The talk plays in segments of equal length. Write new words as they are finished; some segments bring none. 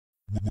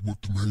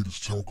What them haters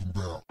talking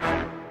about?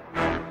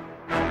 Damn.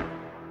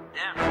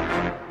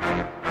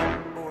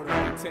 Order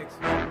and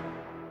protection.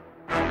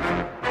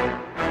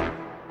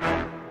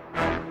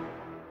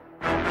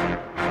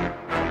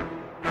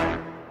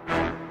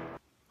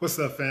 What's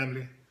up,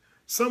 family?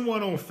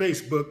 Someone on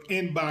Facebook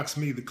inboxed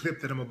me the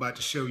clip that I'm about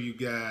to show you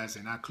guys,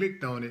 and I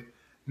clicked on it,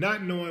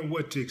 not knowing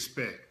what to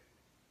expect.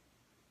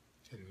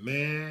 And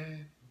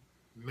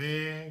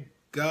man,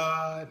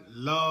 God,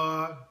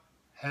 Lord,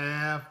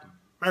 have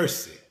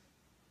mercy.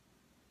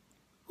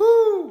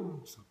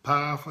 Woo! Some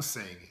powerful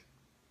singing.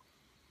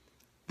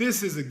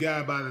 This is a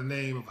guy by the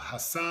name of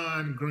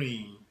Hassan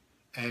Green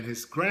and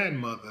his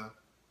grandmother,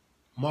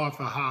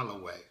 Martha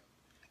Holloway,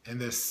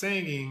 and they're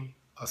singing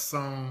a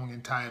song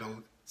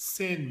entitled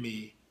Send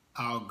Me,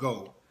 I'll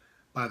Go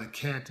by the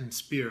Canton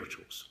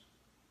Spirituals.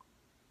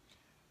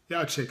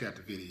 Y'all check out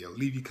the video.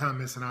 Leave your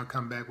comments and I'll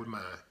come back with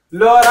mine.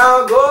 Lord,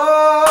 I'll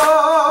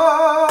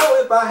go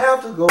if I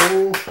have to go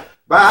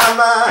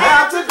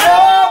have to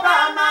go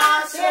by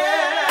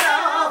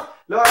myself.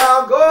 Lord,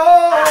 I'll go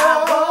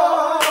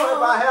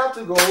if I have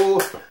to go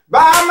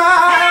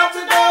have to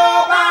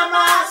go by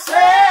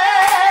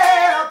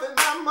myself. If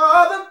my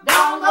mother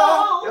don't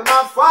go, if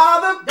my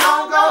father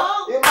don't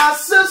go, if my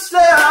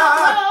sister,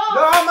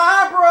 nor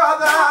my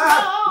brother,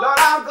 Lord,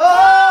 I'll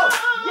go.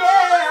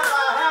 Yeah, if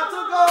I have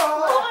to go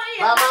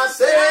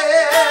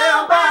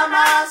by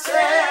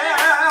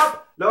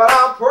myself, Lord,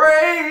 I'll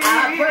pray.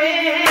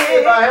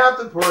 If I have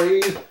to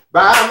pray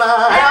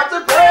have to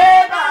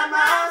pray by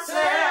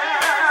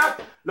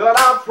myself. Lord,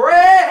 I'll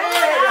pray.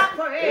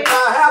 If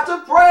I have to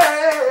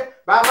pray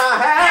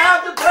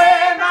have to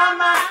pray by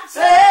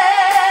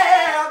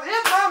myself.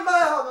 If my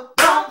mother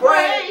don't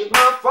pray, if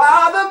my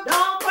father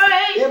don't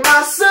pray, if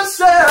my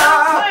sister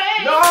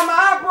nor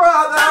my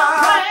brother,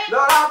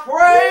 Lord, I'll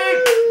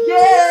pray.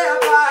 Yeah,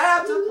 if I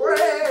have to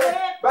pray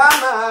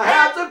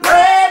have to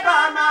pray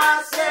by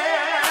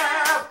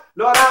myself.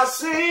 Lord, I'll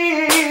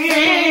sing.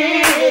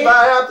 If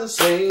I have to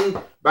sing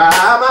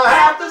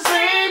have to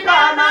sing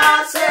by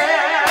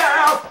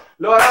myself.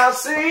 Lord, I'll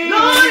sing.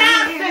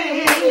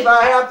 If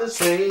I have to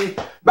sing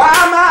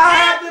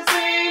have to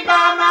sing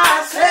by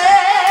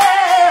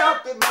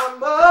myself. If my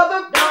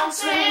mother don't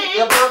sing,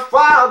 if my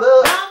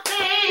father don't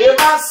sing, if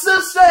my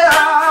sister,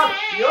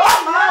 you're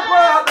my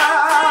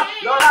brother,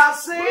 Lord, I'll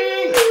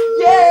sing.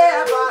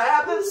 Yeah, if I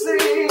have to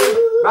sing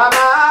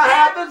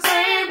have to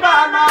sing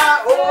by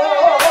my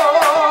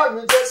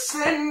own. Just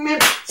send me,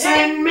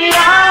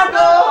 I'll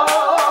go.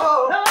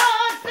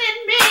 Lord,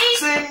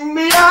 send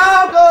me,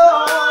 I'll go.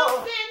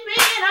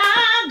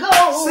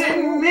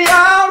 Send me,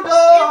 I'll go.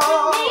 If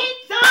you need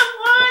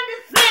someone to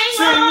sing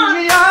send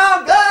me,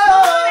 I'll go.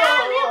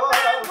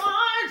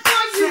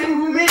 Send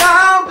me,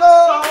 I'll go.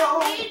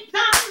 If you need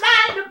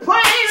somebody to pray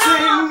on,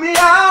 send me,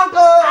 I'll go.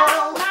 I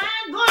don't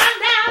mind going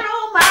down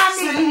on my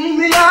knees. Send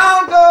me,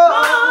 I'll go.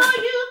 Oh,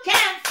 you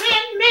can't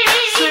send me.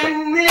 Send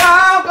me,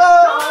 I'll go.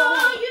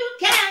 Oh, you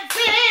can't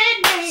send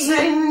me.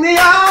 Send me,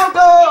 I'll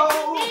go.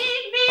 If you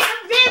need me to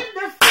visit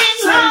the thing,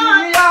 send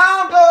me,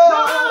 I'll go.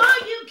 Oh,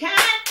 you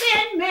can't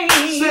send me.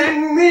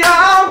 Send me,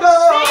 I'll go.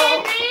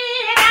 Send me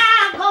and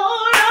I'll go,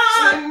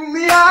 Lord. Send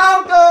me,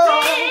 I'll go.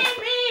 Send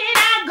me and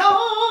I'll go,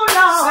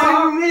 Lord.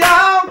 Send me,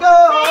 I'll go.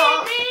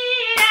 Send me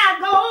and I'll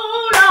go,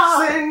 Lord.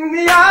 Send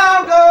me,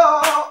 I'll go.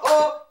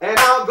 Oh, and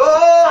I'll go.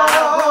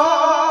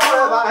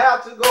 If I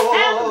have to go.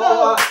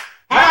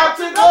 Have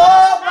to go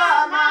by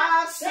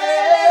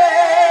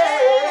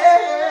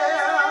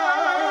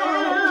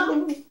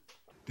myself.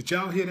 Did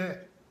y'all hear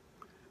that?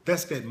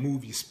 That's that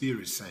move your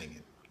spirit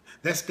singing.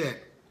 That's that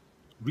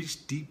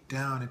reach deep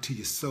down into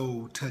your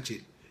soul, touch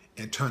it,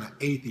 and turn an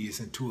atheist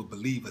into a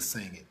believer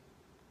singing.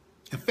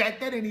 In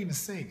fact, that ain't even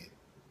singing.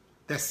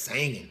 That's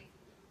singing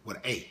with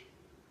an A.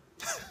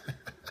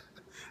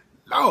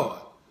 Lord.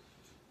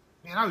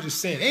 Man, I was just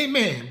saying,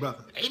 amen,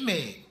 brother.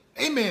 Amen.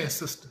 Amen,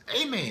 sister.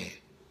 Amen.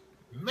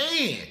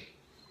 Man.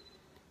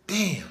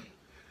 Damn.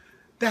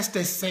 That's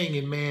that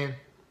singing, man.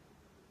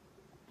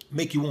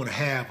 Make you want to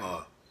have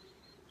a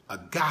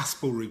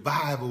gospel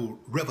revival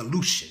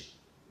revolution.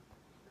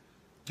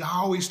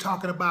 Y'all always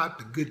talking about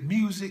the good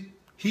music.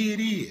 Here it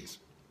is.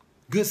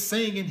 Good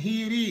singing.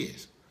 Here it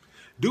is.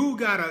 Dude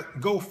got a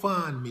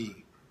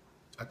GoFundMe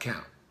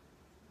account.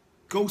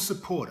 Go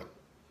support him.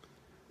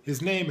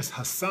 His name is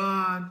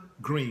Hassan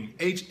Green.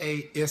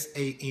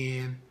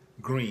 Hassan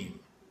Green.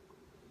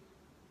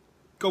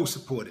 Go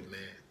support it,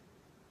 man.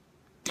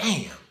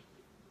 Damn.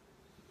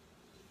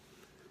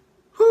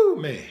 Whew,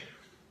 man.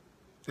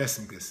 That's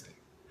some good singing.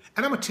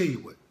 And I'm going to tell you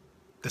what.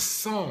 The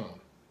song,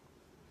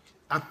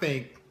 I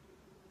think,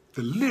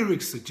 the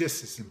lyrics are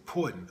just as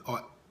important,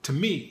 or to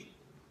me,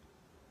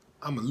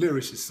 I'm a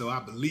lyricist, so I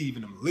believe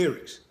in them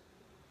lyrics.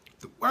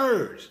 The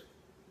words,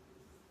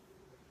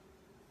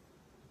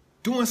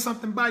 doing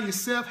something by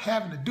yourself,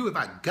 having to do, if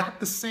I got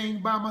to sing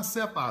by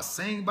myself, I'll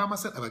sing by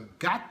myself. If I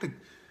got to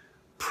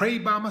pray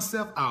by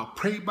myself, I'll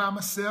pray by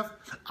myself.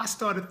 I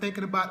started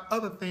thinking about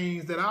other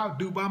things that I'll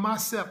do by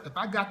myself. If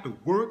I got to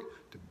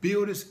work to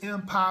build this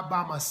empire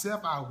by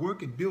myself, I'll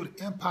work and build an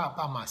empire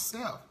by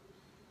myself.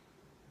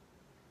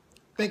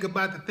 think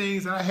about the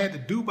things that I had to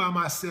do by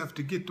myself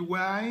to get to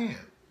where I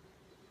am.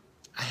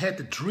 I had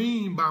to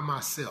dream by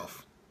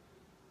myself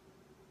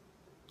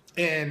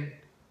and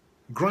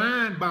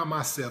grind by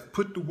myself,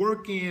 put the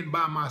work in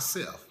by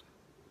myself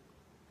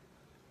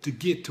to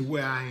get to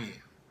where I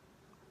am.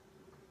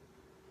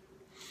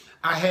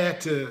 I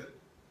had to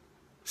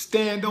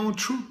stand on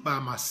truth by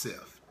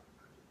myself.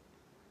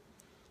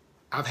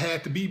 I've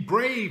had to be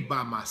brave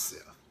by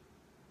myself.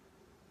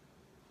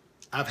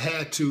 I've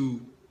had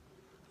to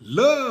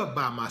love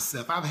by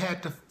myself. I've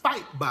had to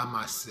fight by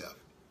myself.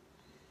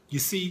 You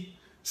see,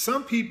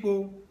 some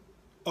people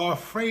are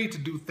afraid to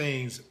do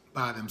things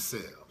by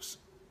themselves.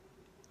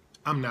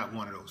 I'm not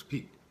one of those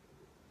people.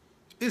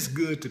 It's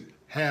good to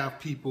have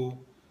people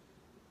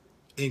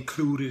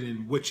included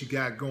in what you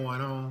got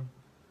going on,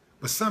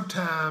 but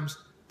sometimes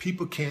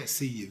people can't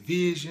see your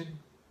vision.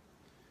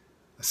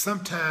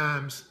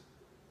 Sometimes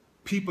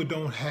people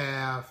don't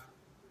have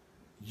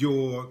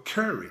your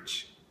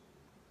courage.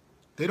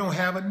 They don't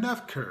have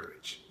enough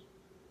courage.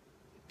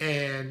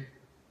 And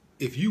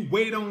if you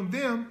wait on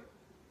them,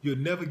 you'll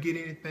never get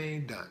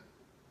anything done.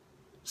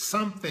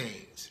 Some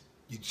things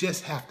you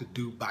just have to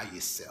do by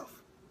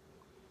yourself.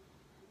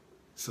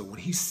 So when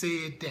he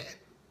said that,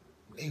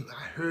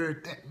 I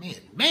heard that,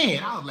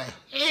 man, I was like,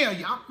 hell,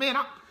 y'all, man.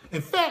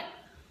 In fact,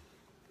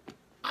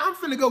 I'm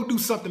finna go do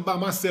something by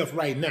myself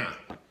right now.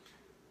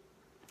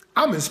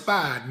 I'm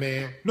inspired,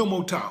 man. No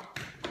more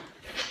talk.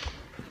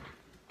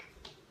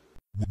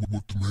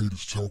 What the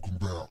haters talking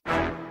about?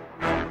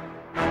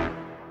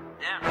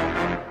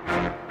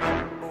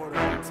 Order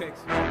in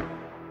Texas.